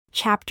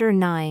Chapter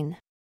 9.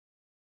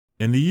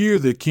 In the year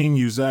that King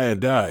Uzziah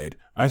died,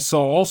 I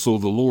saw also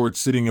the Lord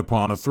sitting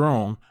upon a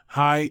throne,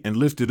 high and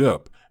lifted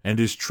up, and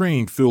his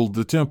train filled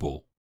the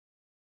temple.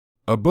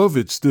 Above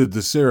it stood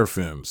the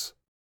seraphims.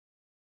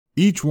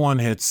 Each one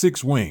had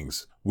 6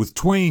 wings. With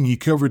twain he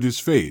covered his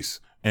face,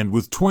 and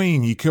with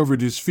twain he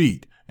covered his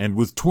feet, and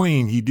with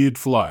twain he did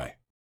fly.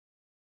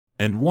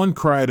 And one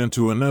cried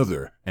unto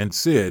another, and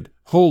said,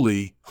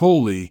 Holy,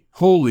 holy,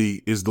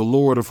 holy is the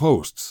Lord of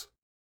hosts.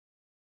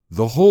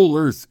 The whole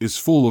earth is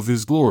full of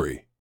his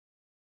glory.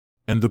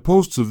 And the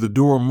posts of the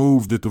door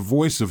moved at the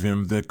voice of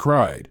him that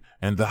cried,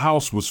 and the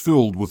house was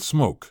filled with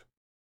smoke.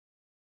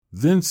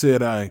 Then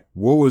said I,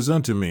 Woe is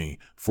unto me,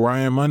 for I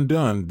am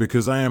undone,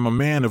 because I am a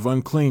man of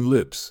unclean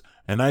lips,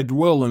 and I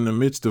dwell in the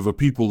midst of a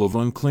people of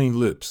unclean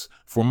lips,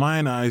 for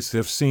mine eyes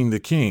have seen the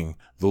King,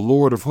 the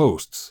Lord of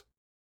hosts.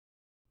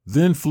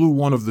 Then flew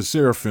one of the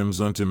seraphims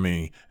unto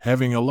me,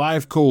 having a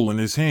live coal in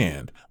his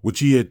hand, which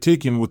he had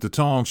taken with the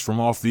tongs from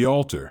off the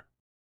altar.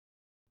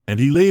 And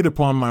he laid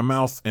upon my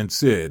mouth and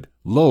said,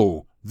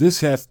 Lo,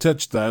 this hath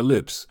touched thy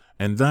lips,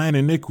 and thine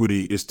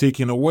iniquity is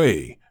taken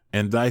away,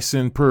 and thy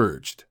sin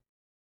purged.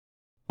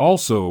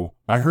 Also,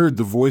 I heard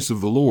the voice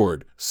of the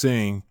Lord,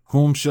 saying,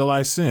 Whom shall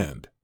I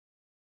send?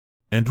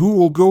 And who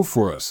will go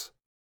for us?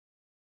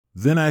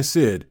 Then I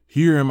said,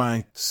 Here am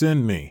I,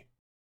 send me.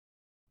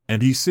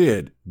 And he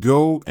said,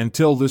 Go and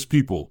tell this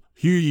people,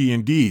 Hear ye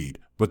indeed,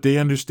 but they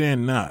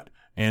understand not,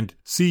 and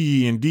see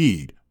ye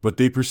indeed, but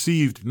they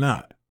perceived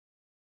not.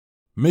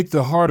 Make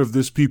the heart of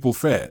this people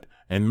fat,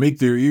 and make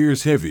their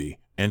ears heavy,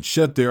 and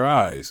shut their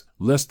eyes,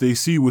 lest they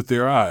see with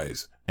their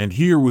eyes, and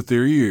hear with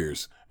their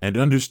ears, and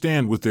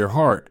understand with their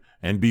heart,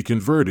 and be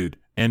converted,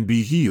 and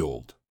be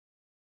healed.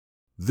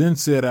 Then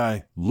said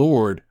I,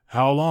 Lord,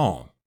 how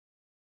long?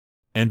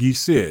 And he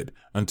said,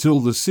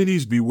 Until the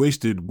cities be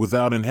wasted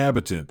without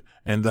inhabitant,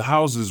 and the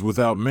houses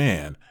without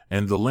man,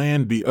 and the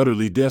land be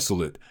utterly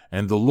desolate,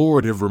 and the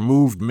Lord have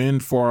removed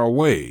men far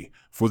away,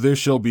 for there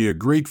shall be a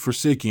great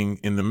forsaking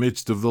in the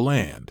midst of the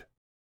land.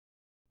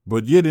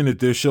 But yet in it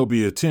there shall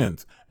be a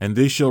tenth, and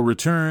they shall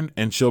return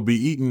and shall be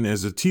eaten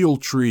as a teil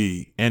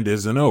tree and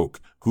as an oak,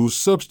 whose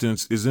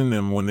substance is in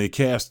them when they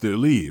cast their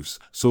leaves,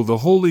 so the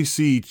holy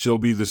seed shall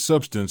be the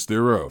substance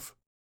thereof.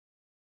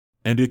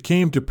 And it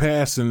came to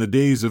pass in the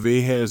days of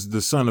Ahaz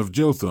the son of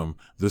Jotham,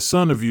 the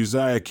son of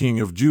Uzziah king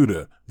of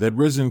Judah, that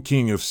Rezin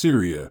king of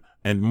Syria,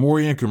 and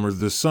Moriankimer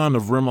the son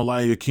of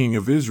Remaliah king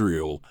of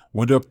Israel,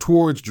 went up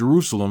towards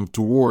Jerusalem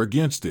to war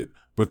against it,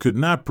 but could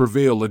not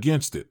prevail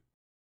against it.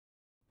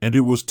 And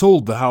it was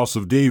told the house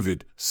of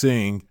David,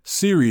 saying,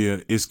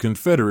 Syria is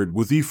confederate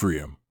with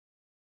Ephraim.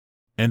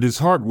 And his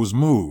heart was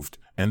moved,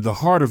 and the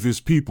heart of his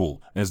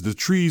people, as the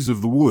trees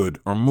of the wood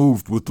are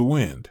moved with the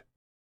wind.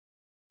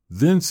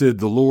 Then said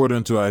the Lord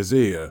unto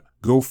Isaiah,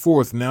 Go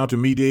forth now to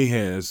meet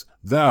Ahaz,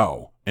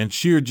 thou, and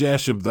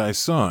Shear-Jashub thy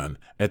son,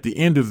 at the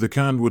end of the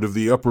conduit of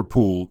the upper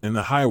pool in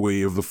the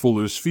highway of the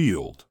fuller's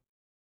field.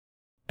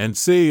 And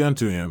say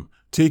unto him,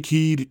 Take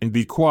heed and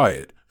be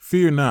quiet,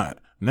 fear not,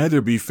 neither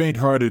be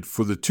faint-hearted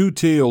for the 2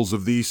 tails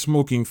of these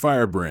smoking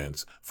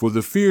firebrands, for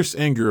the fierce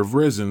anger of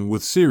Rezin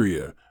with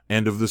Syria,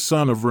 and of the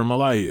son of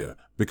Remaliah,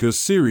 because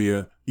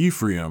Syria,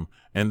 Ephraim,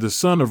 and the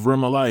son of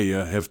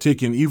Remaliah have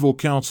taken evil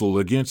counsel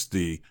against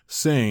thee,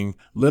 saying,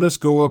 Let us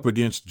go up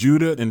against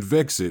Judah and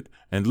vex it,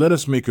 and let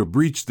us make a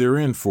breach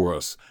therein for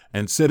us,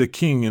 and set a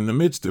king in the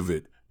midst of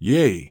it,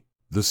 yea,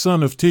 the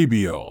son of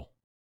Tabeal.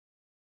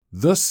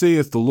 Thus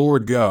saith the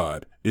Lord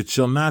God, It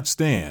shall not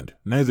stand,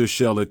 neither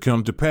shall it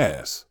come to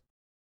pass.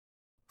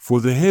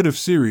 For the head of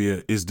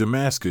Syria is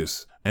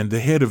Damascus, and the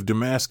head of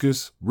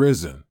Damascus,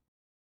 Rezin.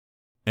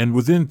 And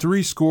within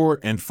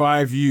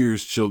 65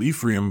 years shall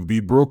Ephraim be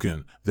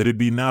broken, that it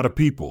be not a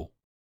people.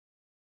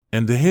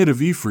 And the head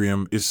of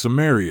Ephraim is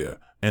Samaria,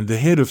 and the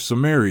head of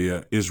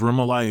Samaria is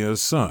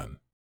Remaliah's son.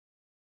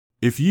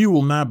 If ye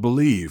will not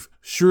believe,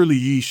 surely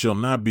ye shall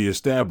not be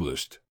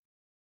established.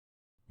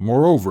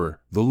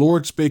 Moreover, the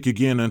Lord spake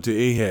again unto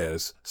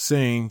Ahaz,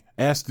 saying,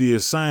 Ask thee a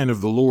sign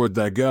of the Lord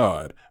thy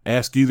God,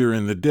 ask either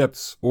in the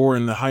depths or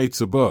in the heights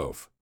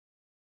above.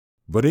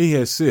 But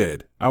Ahaz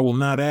said, I will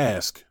not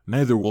ask,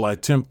 neither will I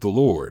tempt the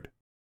Lord.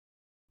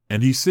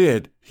 And he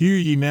said, Hear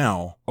ye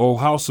now, O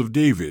house of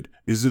David,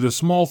 is it a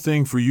small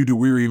thing for you to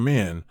weary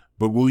men,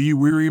 but will ye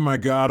weary my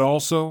God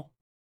also?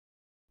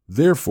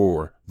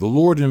 Therefore, the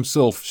Lord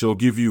himself shall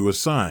give you a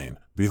sign,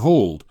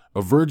 behold,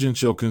 a virgin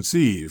shall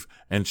conceive,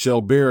 and shall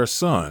bear a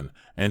son,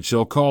 and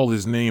shall call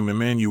his name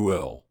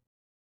Emmanuel.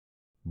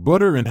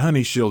 Butter and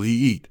honey shall he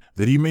eat,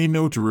 that he may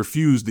know to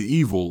refuse the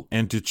evil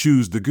and to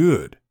choose the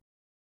good.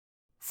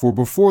 For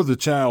before the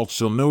child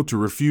shall know to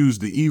refuse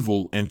the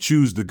evil and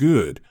choose the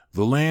good,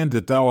 the land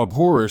that thou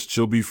abhorrest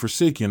shall be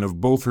forsaken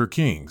of both her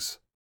kings.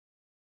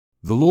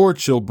 The Lord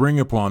shall bring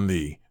upon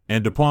thee,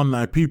 and upon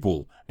thy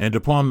people, and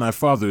upon thy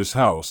father's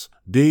house,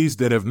 days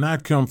that have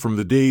not come from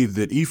the day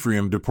that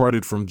Ephraim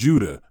departed from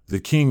Judah, the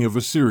king of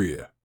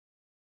Assyria.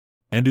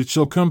 And it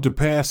shall come to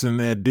pass in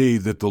that day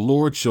that the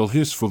Lord shall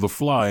hiss for the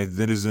fly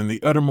that is in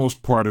the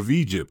uttermost part of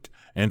Egypt,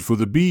 and for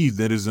the bee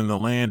that is in the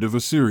land of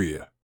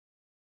Assyria.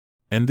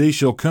 And they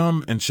shall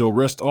come and shall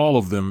rest all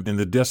of them in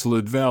the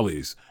desolate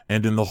valleys,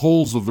 and in the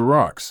holes of the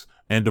rocks,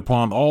 and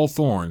upon all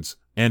thorns,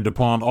 and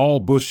upon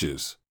all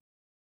bushes.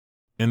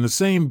 In the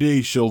same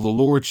day shall the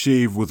Lord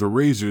shave with a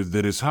razor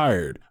that is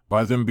hired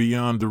by them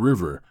beyond the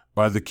river,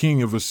 by the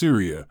king of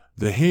Assyria,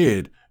 the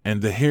head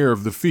and the hair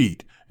of the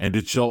feet, and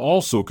it shall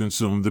also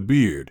consume the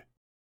beard.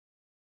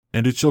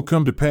 And it shall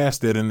come to pass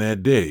that in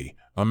that day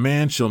a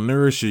man shall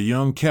nourish a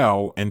young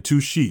cow and 2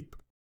 sheep.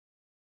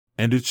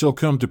 And it shall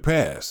come to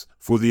pass,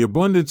 for the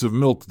abundance of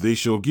milk they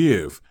shall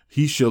give,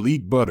 he shall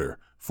eat butter,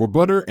 for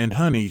butter and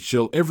honey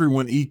shall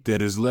everyone eat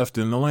that is left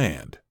in the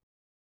land.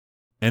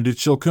 And it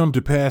shall come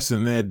to pass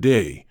in that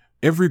day,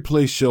 every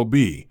place shall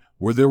be,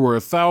 where there were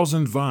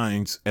 1,000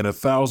 vines and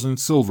 1,000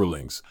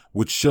 silverlings,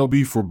 which shall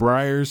be for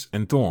briars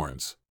and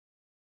thorns.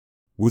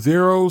 With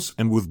arrows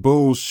and with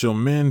bows shall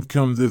men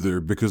come thither,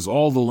 because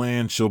all the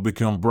land shall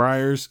become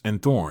briars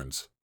and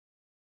thorns.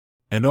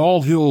 And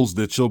all hills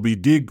that shall be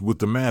digged with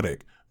the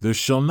mattock, there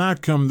shall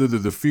not come thither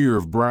the fear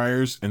of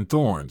briars and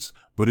thorns,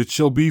 but it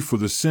shall be for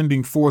the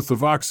sending forth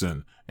of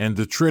oxen, and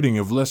the treading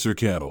of lesser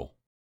cattle.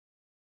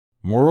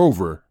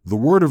 Moreover, the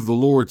word of the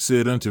Lord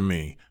said unto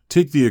me,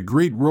 Take thee a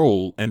great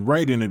roll, and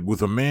write in it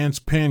with a man's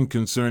pen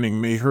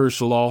concerning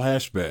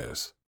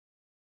Maher-shalal-Hashbaz.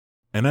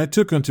 And I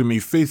took unto me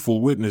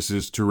faithful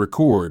witnesses to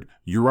record,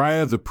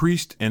 Uriah the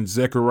priest and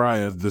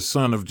Zechariah the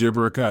son of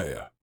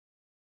Jeberechiah.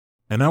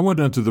 And I went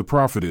unto the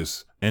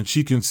prophetess, and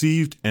she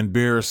conceived and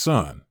bare a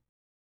son.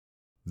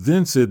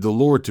 Then said the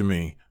Lord to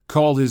me,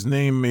 Call his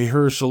name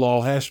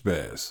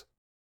Maher-shalal-Hashbaz.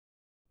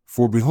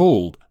 For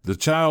behold, the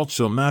child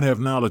shall not have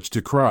knowledge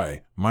to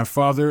cry, My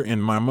father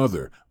and my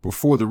mother,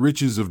 before the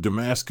riches of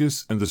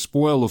Damascus and the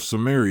spoil of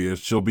Samaria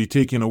shall be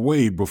taken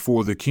away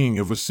before the king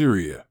of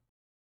Assyria.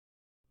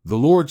 The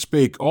Lord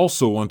spake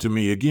also unto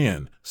me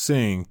again,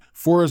 saying,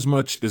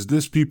 Forasmuch as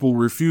this people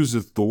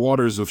refuseth the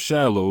waters of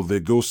Shiloh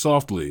that go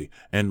softly,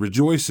 and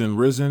rejoice in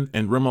Rezin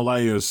and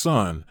Remaliah's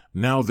son,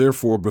 now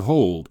therefore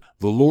behold,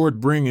 the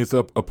Lord bringeth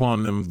up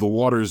upon them the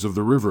waters of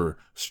the river,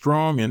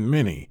 strong and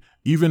many,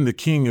 even the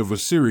king of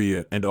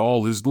Assyria and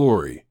all his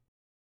glory.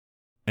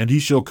 And he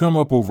shall come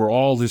up over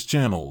all his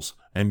channels,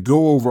 and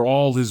go over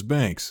all his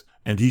banks,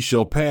 and he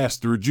shall pass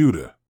through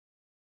Judah.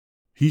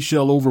 He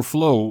shall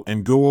overflow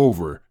and go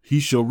over, he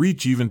shall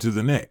reach even to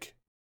the neck.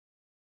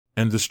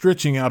 And the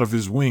stretching out of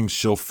his wings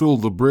shall fill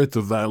the breadth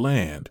of thy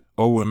land,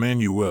 O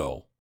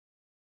Emmanuel.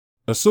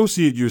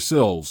 Associate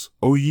yourselves,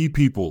 O ye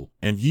people,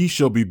 and ye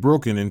shall be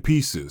broken in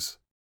pieces.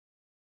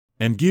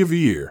 And give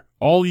ear,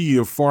 all ye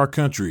of far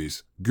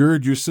countries,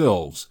 gird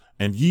yourselves,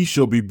 and ye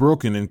shall be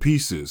broken in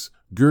pieces,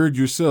 gird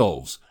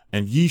yourselves,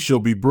 and ye shall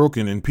be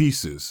broken in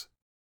pieces.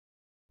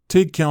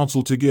 Take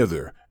counsel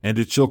together, and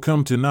it shall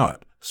come to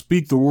naught.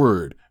 Speak the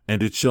word,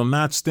 and it shall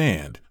not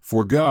stand,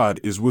 for God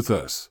is with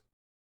us.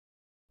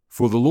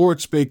 For the Lord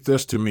spake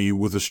thus to me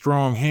with a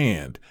strong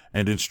hand,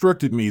 and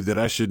instructed me that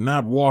I should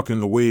not walk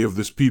in the way of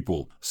this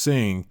people,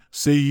 saying,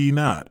 Say ye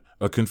not,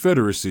 a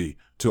confederacy,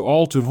 to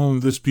all to whom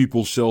this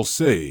people shall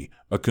say,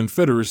 a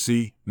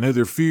confederacy,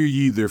 neither fear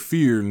ye their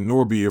fear,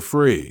 nor be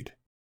afraid.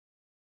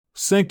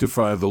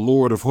 Sanctify the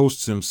Lord of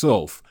hosts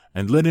himself,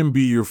 and let him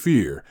be your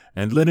fear,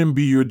 and let him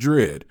be your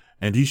dread,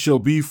 and he shall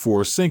be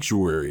for a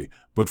sanctuary,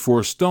 but for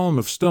a stone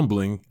of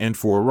stumbling, and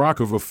for a rock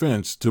of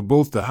offense to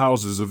both the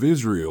houses of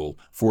Israel,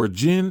 for a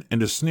gin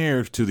and a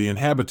snare to the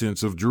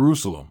inhabitants of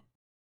Jerusalem.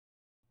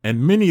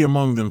 And many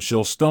among them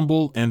shall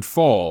stumble and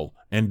fall,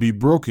 and be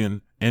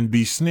broken, and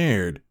be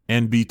snared,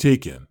 and be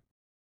taken.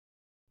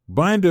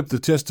 Bind up the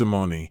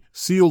testimony,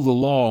 seal the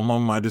law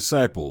among my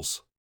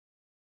disciples.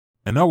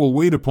 And I will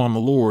wait upon the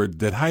Lord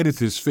that hideth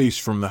his face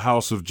from the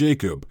house of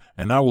Jacob,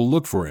 and I will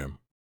look for him.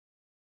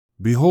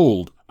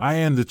 Behold, I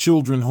and the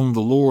children whom the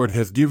Lord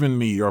hath given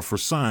me are for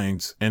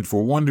signs and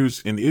for wonders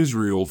in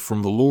Israel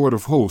from the Lord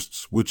of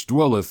hosts which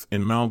dwelleth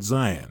in Mount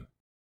Zion.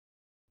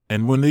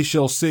 And when they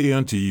shall say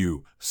unto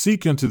you,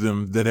 Seek unto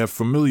them that have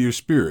familiar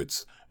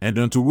spirits, and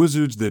unto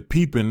wizards that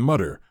peep and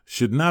mutter,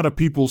 should not a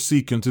people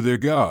seek unto their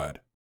God?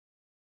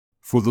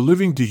 For the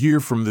living to hear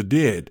from the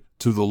dead,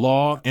 to the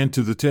law and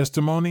to the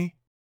testimony?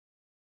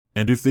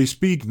 And if they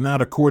speak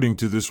not according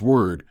to this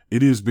word,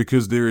 it is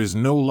because there is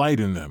no light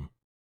in them.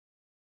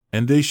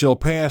 And they shall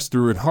pass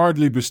through it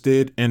hardly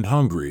bestead and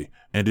hungry,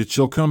 and it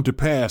shall come to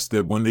pass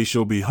that when they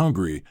shall be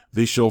hungry,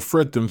 they shall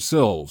fret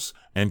themselves,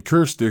 and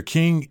curse their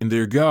king and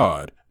their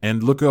God,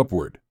 and look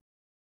upward.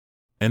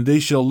 And they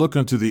shall look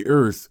unto the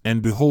earth,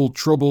 and behold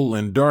trouble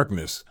and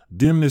darkness,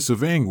 dimness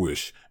of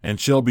anguish, and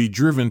shall be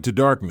driven to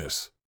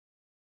darkness.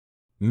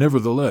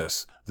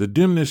 Nevertheless, the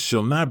dimness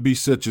shall not be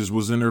such as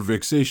was in her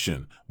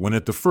vexation, when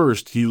at the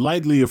first he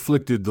lightly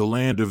afflicted the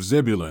land of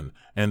Zebulun,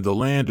 and the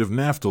land of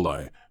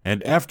Naphtali,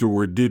 and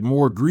afterward did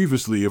more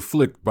grievously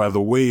afflict by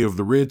the way of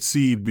the Red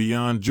Sea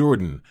beyond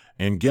Jordan,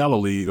 and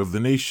Galilee of the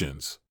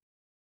nations.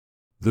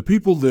 The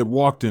people that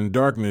walked in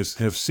darkness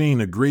have seen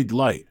a great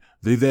light,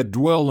 they that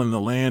dwell in the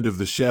land of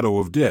the shadow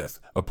of death,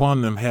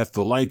 upon them hath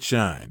the light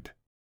shined.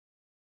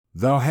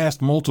 Thou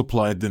hast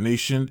multiplied the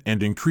nation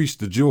and increased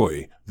the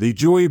joy. They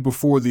joy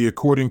before thee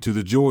according to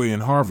the joy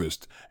in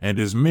harvest, and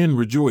as men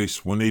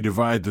rejoice when they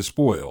divide the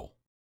spoil.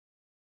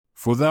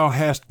 For thou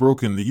hast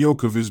broken the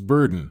yoke of his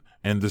burden,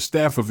 and the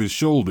staff of his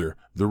shoulder,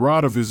 the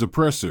rod of his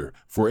oppressor,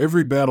 for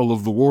every battle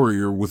of the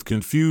warrior with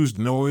confused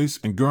noise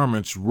and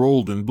garments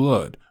rolled in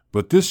blood,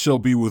 but this shall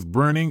be with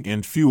burning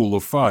and fuel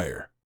of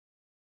fire.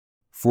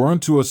 For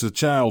unto us a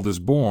child is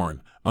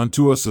born,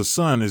 unto us a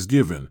son is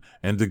given,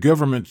 and the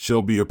government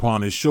shall be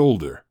upon his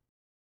shoulder.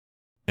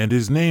 And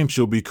his name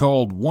shall be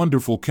called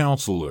Wonderful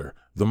Counselor,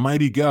 the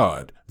Mighty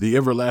God, the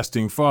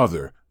Everlasting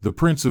Father, the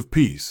Prince of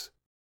Peace.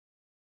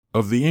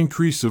 Of the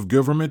increase of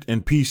government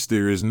and peace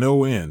there is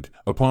no end,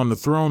 upon the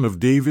throne of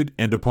David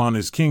and upon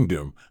his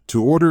kingdom,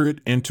 to order it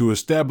and to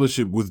establish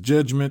it with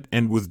judgment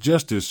and with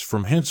justice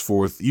from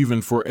henceforth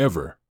even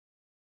forever.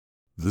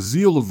 The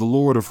zeal of the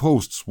Lord of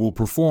hosts will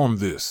perform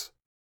this.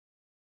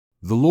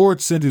 The Lord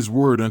sent his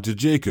word unto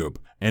Jacob,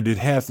 and it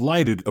hath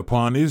lighted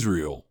upon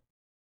Israel.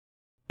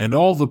 And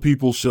all the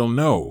people shall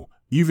know,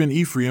 even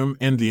Ephraim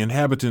and the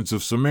inhabitants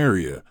of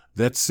Samaria,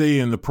 that say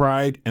in the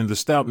pride and the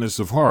stoutness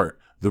of heart,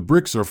 the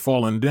bricks are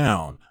fallen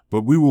down,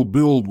 but we will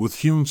build with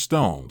hewn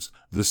stones.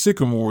 The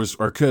sycamores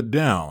are cut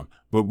down,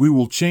 but we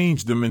will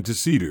change them into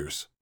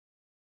cedars.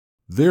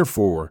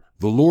 Therefore,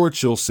 the Lord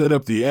shall set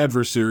up the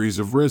adversaries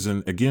of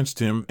Rezin against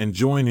him and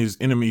join his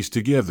enemies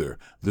together,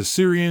 the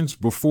Syrians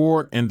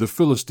before and the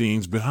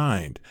Philistines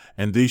behind,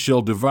 and they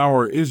shall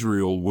devour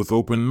Israel with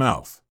open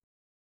mouth.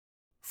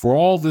 For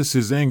all this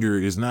his anger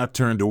is not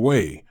turned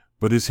away,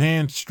 but his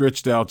hand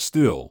stretched out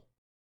still.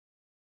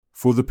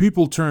 For the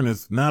people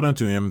turneth not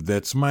unto him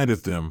that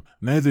smiteth them,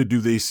 neither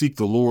do they seek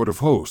the Lord of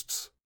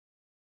hosts.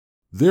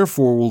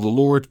 Therefore will the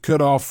Lord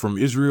cut off from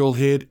Israel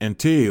head and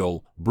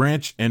tail,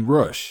 branch and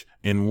rush,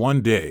 in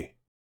one day.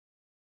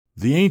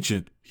 The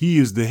ancient, he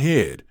is the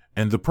head,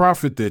 and the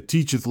prophet that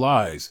teacheth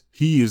lies,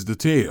 he is the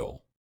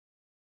tail.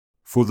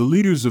 For the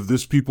leaders of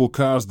this people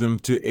cause them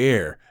to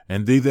err,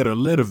 and they that are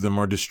led of them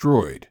are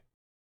destroyed.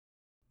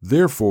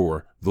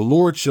 Therefore, the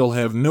Lord shall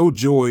have no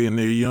joy in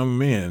their young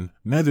men,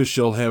 neither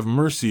shall have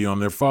mercy on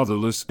their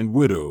fatherless and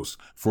widows,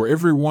 for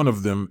every one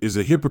of them is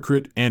a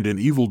hypocrite and an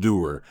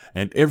evildoer,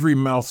 and every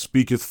mouth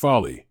speaketh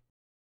folly.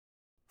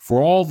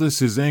 For all this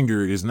his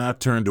anger is not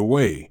turned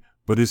away,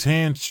 but his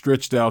hand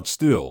stretched out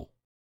still.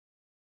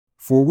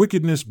 For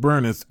wickedness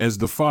burneth as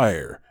the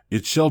fire,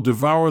 it shall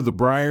devour the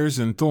briars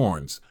and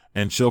thorns,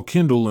 and shall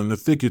kindle in the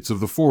thickets of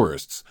the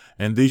forests,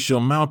 and they shall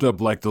mount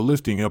up like the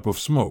lifting up of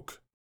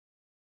smoke.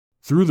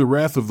 Through the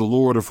wrath of the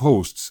Lord of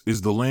hosts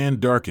is the land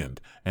darkened,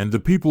 and the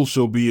people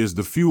shall be as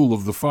the fuel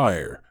of the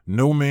fire,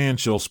 no man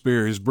shall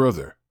spare his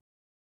brother.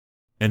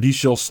 And he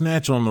shall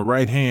snatch on the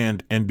right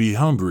hand and be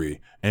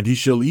hungry, and he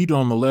shall eat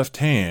on the left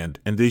hand,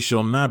 and they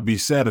shall not be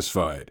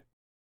satisfied.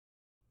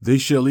 They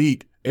shall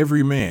eat,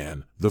 every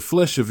man, the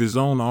flesh of his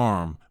own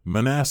arm,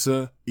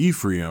 Manasseh,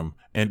 Ephraim,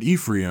 and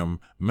Ephraim,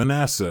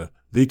 Manasseh,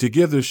 they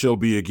together shall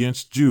be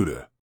against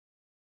Judah.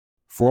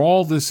 For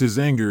all this his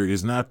anger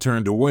is not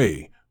turned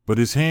away, but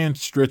his hand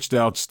stretched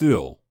out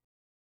still.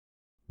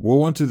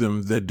 Woe unto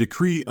them that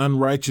decree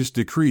unrighteous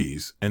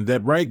decrees, and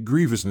that write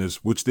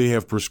grievousness which they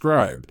have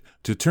prescribed,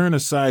 to turn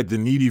aside the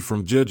needy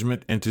from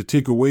judgment, and to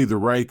take away the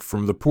right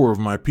from the poor of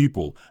my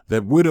people,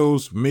 that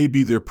widows may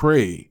be their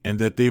prey, and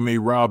that they may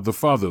rob the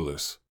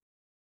fatherless.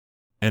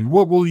 And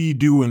what will ye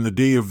do in the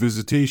day of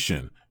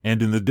visitation,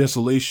 and in the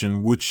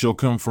desolation which shall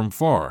come from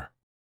far?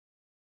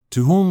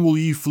 To whom will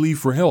ye flee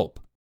for help?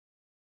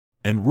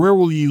 And where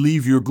will ye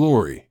leave your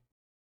glory?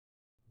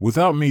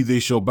 Without me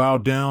they shall bow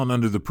down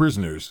under the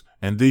prisoners,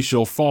 and they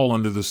shall fall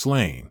under the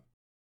slain.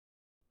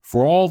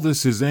 For all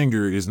this his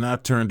anger is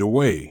not turned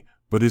away,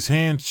 but his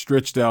hand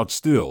stretched out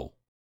still.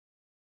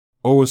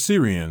 O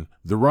Assyrian,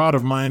 the rod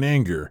of mine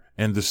anger,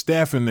 and the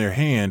staff in their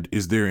hand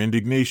is their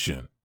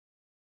indignation.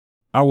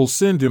 I will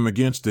send him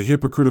against a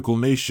hypocritical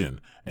nation,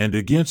 and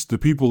against the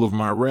people of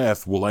my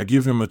wrath will I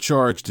give him a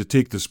charge to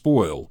take the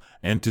spoil,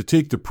 and to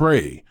take the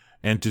prey,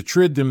 and to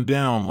tread them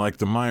down like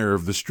the mire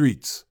of the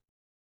streets.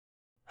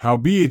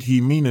 Howbeit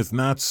he meaneth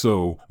not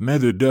so,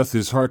 neither doth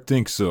his heart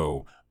think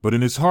so, but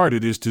in his heart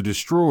it is to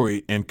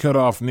destroy and cut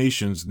off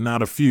nations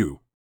not a few.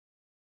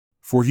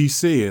 For he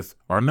saith,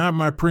 Are not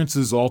my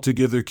princes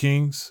altogether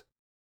kings?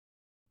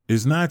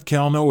 Is not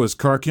Calno as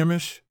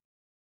Carchemish?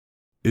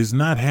 Is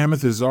not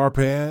Hamath as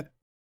Arpad?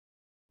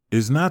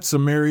 Is not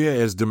Samaria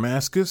as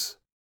Damascus?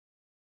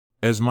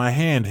 As my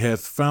hand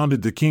hath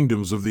founded the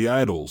kingdoms of the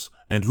idols,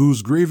 and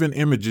whose graven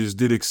images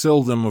did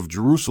excel them of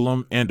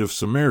Jerusalem and of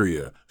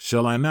Samaria,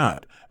 shall I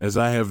not, as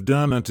I have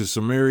done unto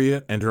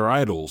Samaria and her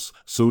idols,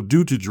 so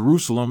do to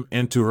Jerusalem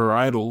and to her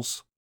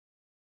idols?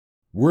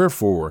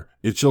 Wherefore,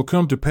 it shall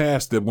come to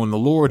pass that when the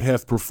Lord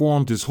hath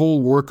performed his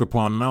whole work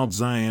upon Mount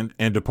Zion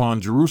and upon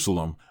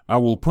Jerusalem, I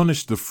will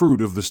punish the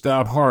fruit of the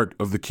stout heart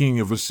of the king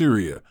of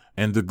Assyria,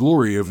 and the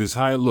glory of his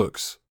high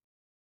looks.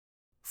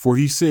 For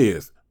he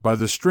saith, By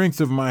the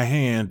strength of my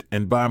hand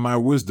and by my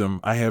wisdom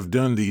I have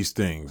done these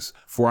things,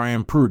 for I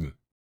am prudent.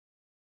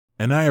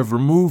 And I have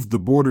removed the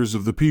borders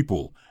of the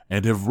people,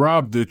 and have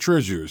robbed their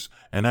treasures,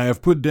 and I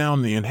have put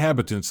down the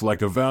inhabitants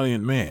like a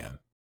valiant man.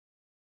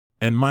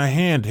 And my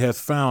hand hath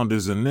found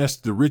as a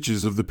nest the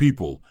riches of the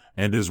people,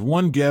 and as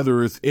one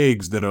gathereth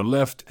eggs that are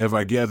left have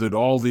I gathered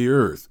all the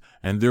earth,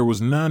 and there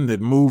was none that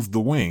moved the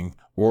wing,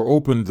 or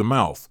opened the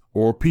mouth,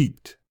 or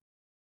peeped.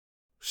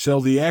 Shall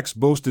the axe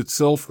boast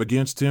itself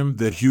against him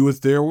that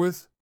heweth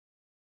therewith?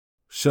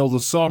 Shall the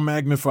saw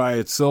magnify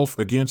itself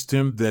against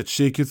him that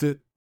shaketh it?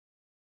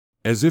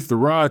 As if the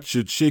rod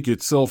should shake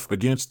itself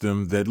against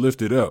them that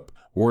lift it up,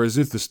 or as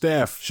if the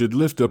staff should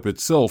lift up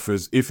itself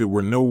as if it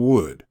were no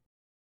wood.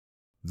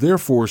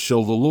 Therefore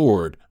shall the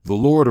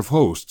Lord of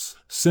hosts,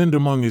 send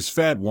among his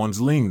fat ones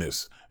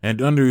leanness,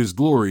 and under his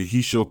glory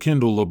he shall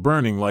kindle a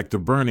burning like the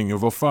burning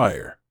of a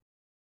fire.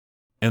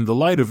 And the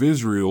light of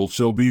Israel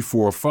shall be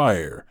for a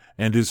fire,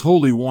 and his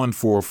Holy One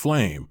for a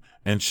flame,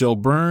 and shall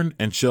burn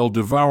and shall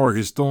devour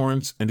his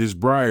thorns and his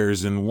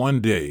briars in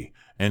one day,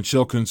 and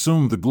shall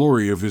consume the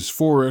glory of his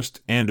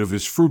forest and of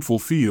his fruitful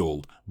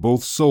field,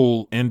 both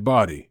soul and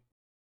body.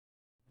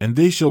 And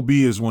they shall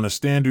be as when a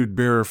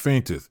standard-bearer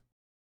fainteth.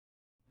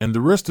 And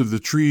the rest of the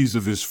trees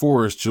of his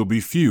forest shall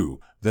be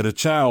few, that a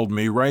child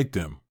may write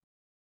them.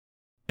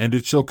 And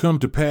it shall come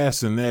to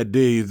pass in that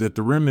day that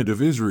the remnant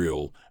of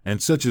Israel,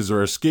 and such as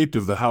are escaped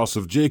of the house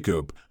of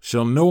Jacob,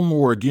 shall no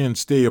more again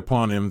stay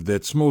upon him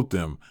that smote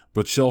them,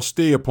 but shall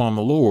stay upon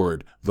the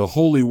Lord, the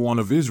Holy One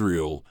of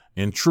Israel,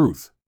 in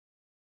truth.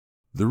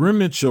 The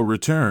remnant shall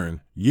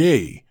return,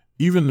 yea,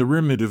 even the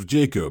remnant of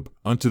Jacob,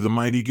 unto the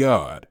mighty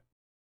God.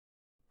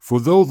 For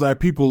though thy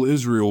people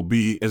Israel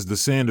be as the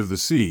sand of the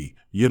sea,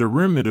 yet a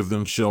remnant of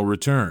them shall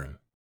return.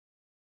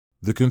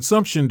 The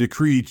consumption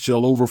decreed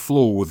shall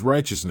overflow with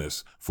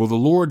righteousness, for the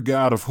Lord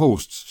God of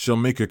hosts shall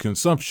make a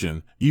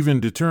consumption, even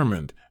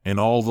determined, in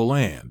all the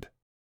land.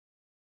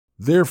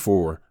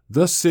 Therefore,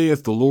 thus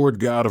saith the Lord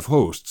God of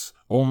hosts,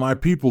 O my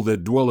people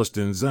that dwellest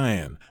in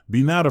Zion,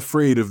 be not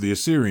afraid of the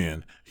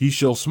Assyrian, he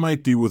shall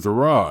smite thee with a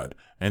rod,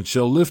 and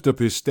shall lift up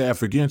his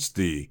staff against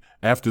thee,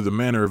 after the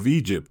manner of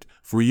Egypt,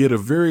 for yet a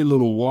very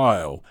little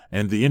while,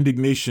 and the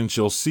indignation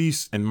shall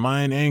cease and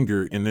mine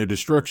anger in their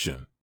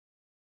destruction.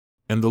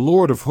 And the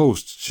Lord of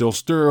hosts shall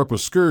stir up a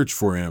scourge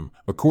for him,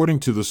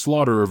 according to the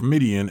slaughter of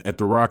Midian at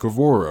the rock of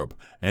Oreb,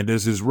 and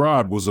as his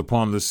rod was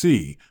upon the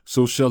sea,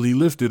 so shall he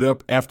lift it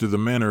up after the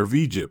manner of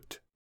Egypt.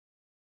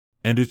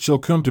 And it shall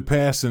come to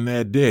pass in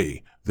that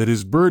day, that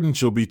his burden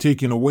shall be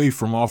taken away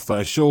from off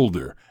thy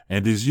shoulder,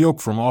 and his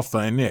yoke from off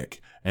thy neck,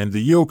 and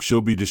the yoke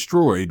shall be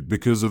destroyed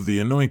because of the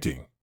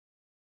anointing.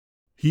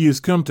 He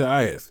is come to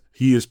Iath,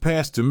 he is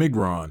passed to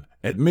Migron,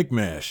 at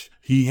Michmash,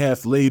 he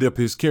hath laid up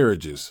his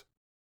carriages.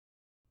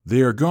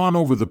 They are gone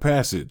over the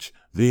passage,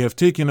 they have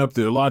taken up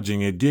their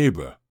lodging at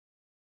Geba.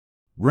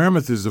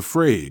 Ramoth is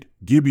afraid,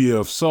 Gibeah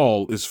of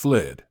Saul is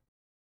fled.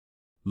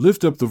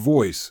 Lift up the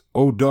voice,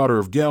 O daughter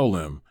of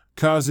Gaulim,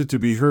 cause it to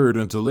be heard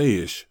unto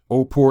Laish,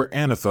 O poor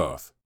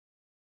Anathoth.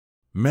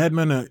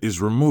 Madmenah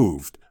is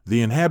removed,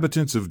 the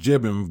inhabitants of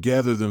Jebim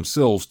gather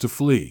themselves to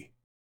flee.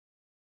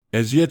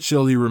 As yet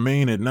shall he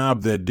remain at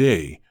Nob that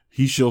day,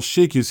 he shall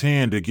shake his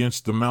hand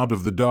against the mount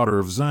of the daughter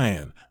of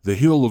Zion, the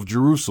hill of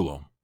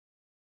Jerusalem.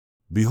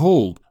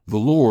 Behold, the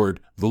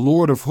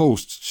Lord of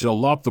hosts shall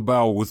lop the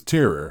bough with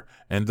terror,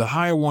 and the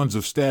high ones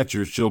of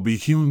stature shall be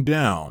hewn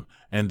down,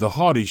 and the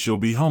haughty shall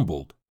be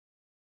humbled.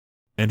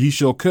 And he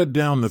shall cut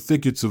down the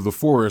thickets of the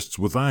forests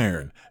with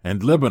iron,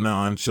 and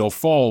Lebanon shall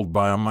fall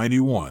by a mighty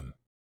one.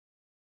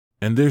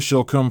 And there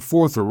shall come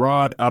forth a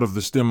rod out of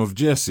the stem of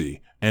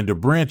Jesse, and a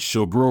branch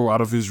shall grow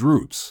out of his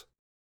roots.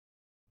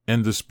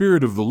 And the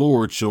Spirit of the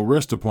Lord shall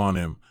rest upon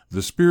him,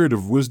 the Spirit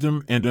of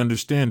wisdom and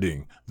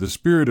understanding, the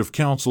Spirit of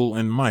counsel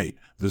and might,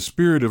 the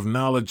Spirit of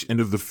knowledge and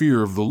of the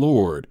fear of the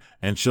Lord,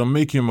 and shall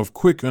make him of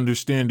quick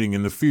understanding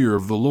in the fear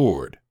of the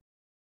Lord.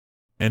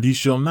 And he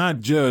shall not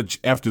judge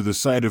after the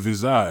sight of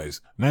his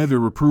eyes, neither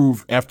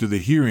reprove after the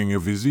hearing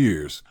of his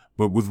ears,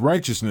 but with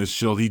righteousness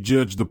shall he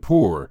judge the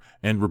poor,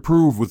 and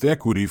reprove with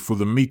equity for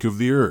the meek of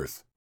the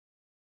earth.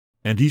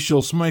 And he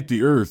shall smite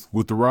the earth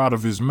with the rod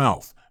of his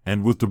mouth,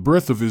 and with the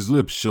breath of his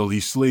lips shall he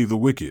slay the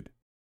wicked.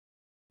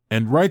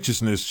 And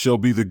righteousness shall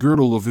be the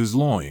girdle of his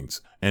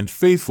loins, and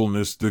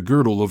faithfulness the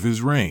girdle of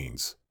his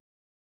reins.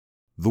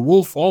 The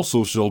wolf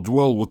also shall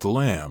dwell with the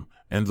lamb,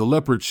 and the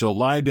leopard shall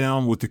lie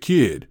down with the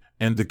kid,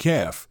 and the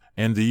calf,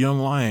 and the young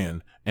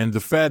lion, and the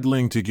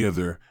fatling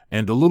together,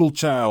 and a little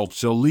child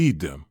shall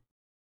lead them.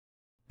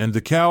 And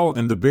the cow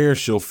and the bear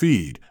shall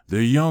feed,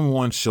 their young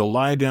ones shall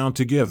lie down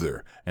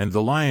together, and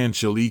the lion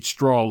shall eat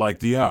straw like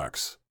the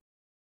ox.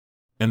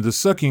 And the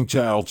sucking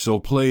child shall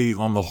play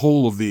on the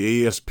hole of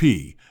the asp,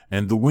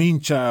 and the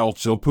weaned child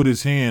shall put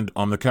his hand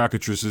on the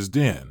cockatrice's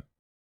den.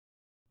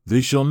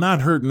 They shall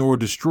not hurt nor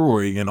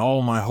destroy in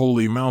all my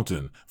holy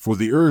mountain, for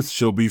the earth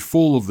shall be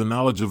full of the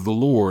knowledge of the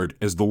Lord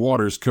as the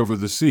waters cover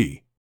the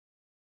sea.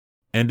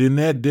 And in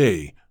that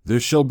day there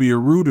shall be a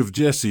root of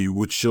Jesse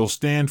which shall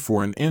stand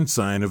for an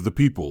ensign of the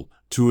people,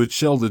 to it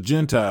shall the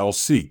Gentiles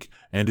seek,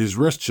 and his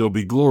rest shall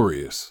be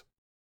glorious.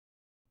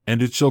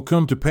 And it shall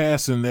come to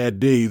pass in that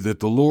day that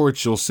the Lord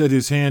shall set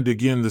his hand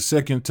again the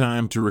second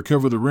time to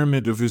recover the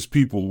remnant of his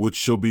people which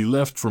shall be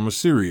left from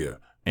Assyria,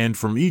 and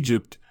from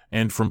Egypt,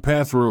 and from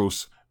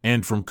Pathros,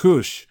 and from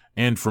Cush,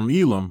 and from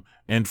Elam,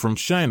 and from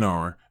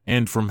Shinar,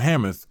 and from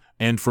Hamath,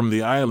 and from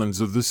the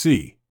islands of the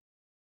sea.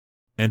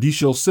 And he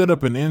shall set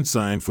up an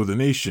ensign for the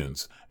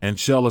nations, and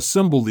shall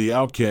assemble the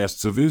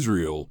outcasts of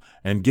Israel,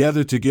 and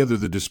gather together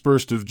the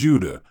dispersed of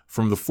Judah,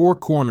 from the four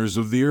corners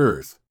of the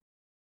earth.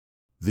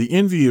 The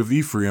envy of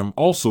Ephraim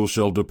also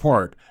shall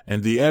depart,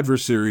 and the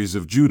adversaries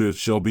of Judah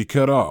shall be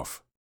cut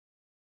off.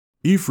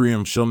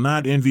 Ephraim shall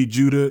not envy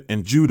Judah,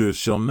 and Judah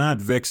shall not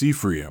vex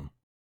Ephraim.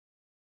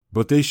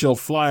 But they shall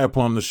fly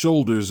upon the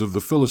shoulders of the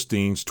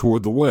Philistines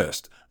toward the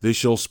west. They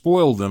shall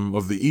spoil them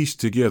of the east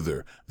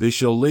together. They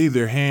shall lay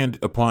their hand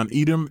upon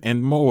Edom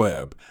and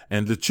Moab,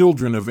 and the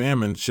children of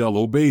Ammon shall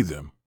obey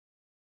them.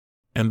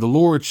 And the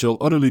Lord shall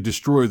utterly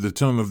destroy the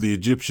tongue of the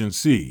Egyptian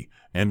sea,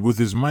 and with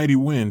his mighty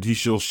wind he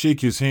shall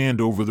shake his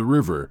hand over the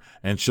river,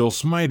 and shall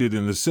smite it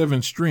in the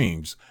 7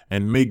 streams,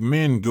 and make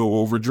men go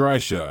over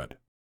dryshod.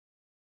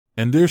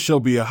 And there shall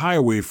be a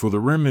highway for the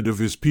remnant of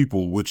his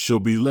people which shall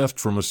be left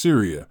from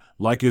Assyria,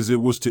 like as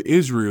it was to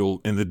Israel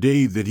in the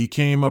day that he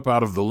came up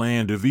out of the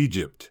land of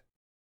Egypt.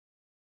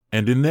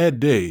 And in that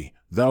day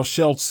thou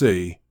shalt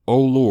say, O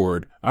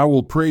Lord, I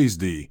will praise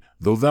thee,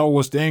 though thou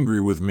wast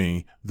angry with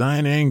me,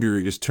 thine anger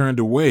is turned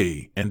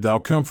away, and thou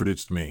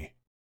comfortedst me.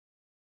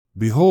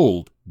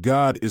 Behold,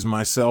 God is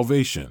my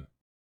salvation.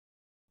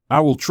 I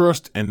will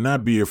trust and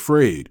not be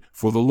afraid,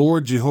 for the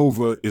Lord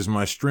Jehovah is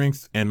my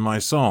strength and my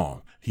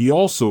song. He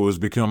also is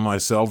become my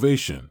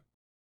salvation.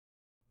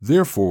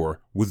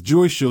 Therefore, with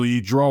joy shall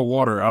ye draw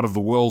water out of the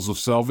wells of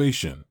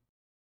salvation.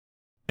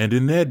 And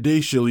in that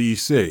day shall ye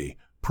say,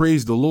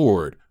 Praise the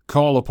Lord,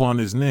 call upon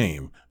his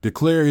name,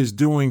 declare his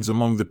doings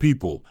among the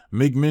people,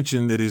 make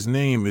mention that his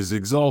name is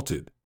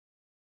exalted.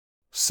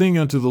 Sing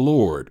unto the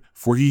Lord,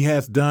 for he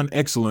hath done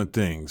excellent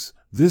things,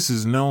 this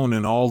is known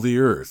in all the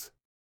earth.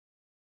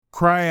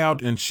 Cry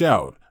out and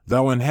shout,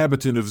 thou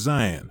inhabitant of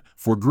Zion,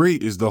 for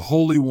great is the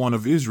Holy One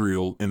of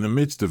Israel in the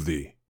midst of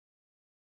thee.